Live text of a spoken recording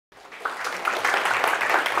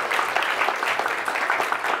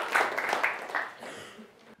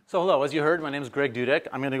So hello, as you heard, my name is Greg Dudek.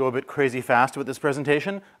 I'm going to go a bit crazy fast with this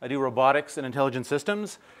presentation. I do robotics and intelligent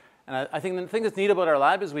systems. And I think the thing that's neat about our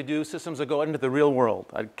lab is we do systems that go out into the real world.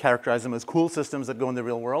 I'd characterize them as cool systems that go in the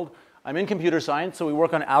real world. I'm in computer science, so we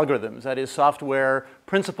work on algorithms, that is software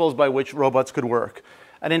principles by which robots could work.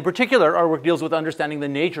 And in particular, our work deals with understanding the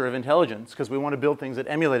nature of intelligence, because we want to build things that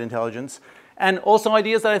emulate intelligence. And also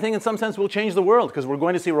ideas that I think in some sense will change the world, because we're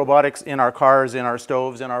going to see robotics in our cars, in our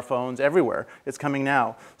stoves, in our phones, everywhere. It's coming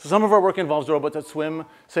now. So some of our work involves robots that swim,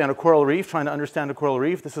 say, on a coral reef, trying to understand a coral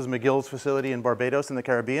reef. This is McGill's facility in Barbados in the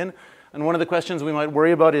Caribbean. And one of the questions we might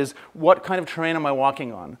worry about is, what kind of terrain am I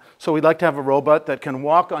walking on? So we'd like to have a robot that can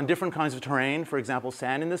walk on different kinds of terrain, for example,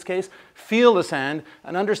 sand in this case, feel the sand,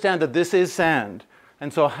 and understand that this is sand.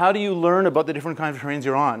 And so how do you learn about the different kinds of terrains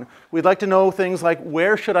you're on? We'd like to know things like,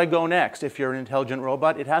 where should I go next? If you're an intelligent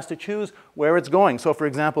robot, it has to choose where it's going. So for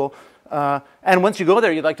example, and once you go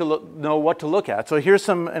there, you'd like to know what to look at. So here's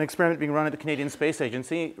an experiment being run at the Canadian Space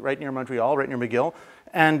Agency, right near Montreal, right near McGill.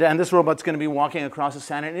 And this robot's going to be walking across the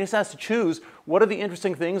sand, and it just has to choose what are the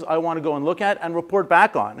interesting things I want to go and look at and report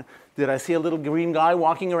back on. Did I see a little green guy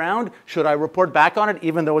walking around? Should I report back on it,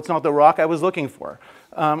 even though it's not the rock I was looking for?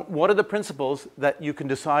 What are the principles that you can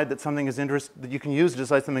decide that something is that you can use to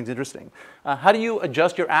decide something's interesting? How do you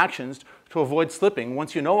adjust your actions to avoid slipping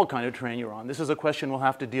once you know what kind of terrain you're on? This is a question we'll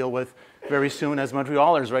have to deal with very soon as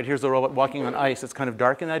Montrealers, right? Here's the robot walking on ice. It's kind of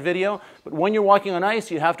dark in that video. But when you're walking on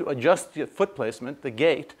ice, you have to adjust the foot placement, the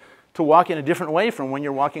gait, to walk in a different way from when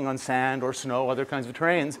you're walking on sand or snow, other kinds of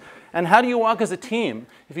terrains. And how do you walk as a team?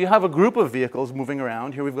 If you have a group of vehicles moving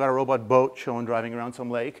around, here we've got a robot boat shown driving around some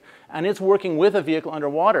lake, and it's working with a vehicle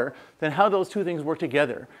underwater, then how those two things work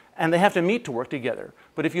together? And they have to meet to work together.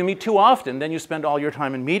 But if you meet too often, then you spend all your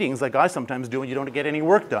time in meetings, like I sometimes do, and you don't get any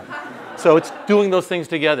work done. So it's doing those things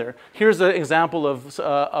together. Here's an example of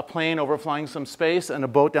a plane overflying some space and a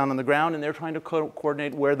boat down on the ground, and they're trying to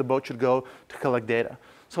coordinate where the boat should go to collect data.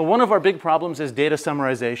 So one of our big problems is data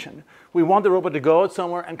summarization. We want the robot to go out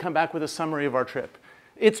somewhere and come back with a summary of our trip.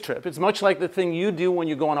 Its trip. It's much like the thing you do when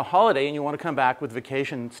you go on a holiday and you want to come back with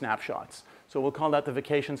vacation snapshots. So we'll call that the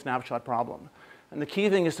vacation snapshot problem. And the key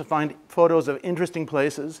thing is to find photos of interesting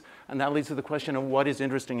places, and that leads to the question of what is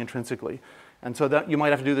interesting intrinsically. And so that you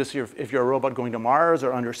might have to do this if you're a robot going to Mars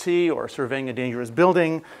or undersea or surveying a dangerous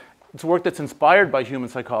building. It's work that's inspired by human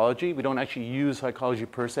psychology. We don't actually use psychology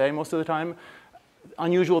per se most of the time.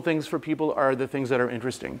 Unusual things for people are the things that are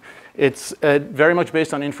interesting. It's very much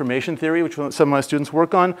based on information theory, which some of my students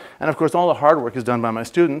work on. And of course, all the hard work is done by my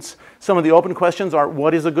students. Some of the open questions are,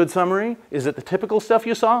 what is a good summary? Is it the typical stuff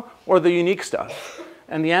you saw or the unique stuff?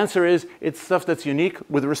 And the answer is, it's stuff that's unique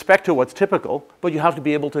with respect to what's typical, but you have to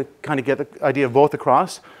be able to kind of get the idea of both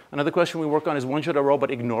across. Another question we work on is, when should a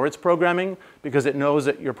robot ignore its programming because it knows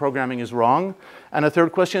that your programming is wrong? And a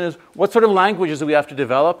third question is, what sort of languages do we have to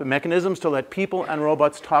develop and mechanisms to let people and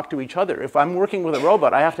robots talk to each other? If I'm working with a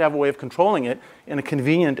robot, I have to have a way of controlling it in a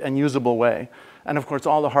convenient and usable way. And of course,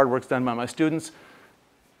 all the hard work's done by my students.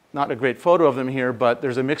 Not a great photo of them here, but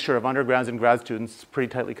there's a mixture of undergrads and grad students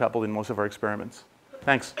pretty tightly coupled in most of our experiments.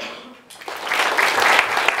 Thanks.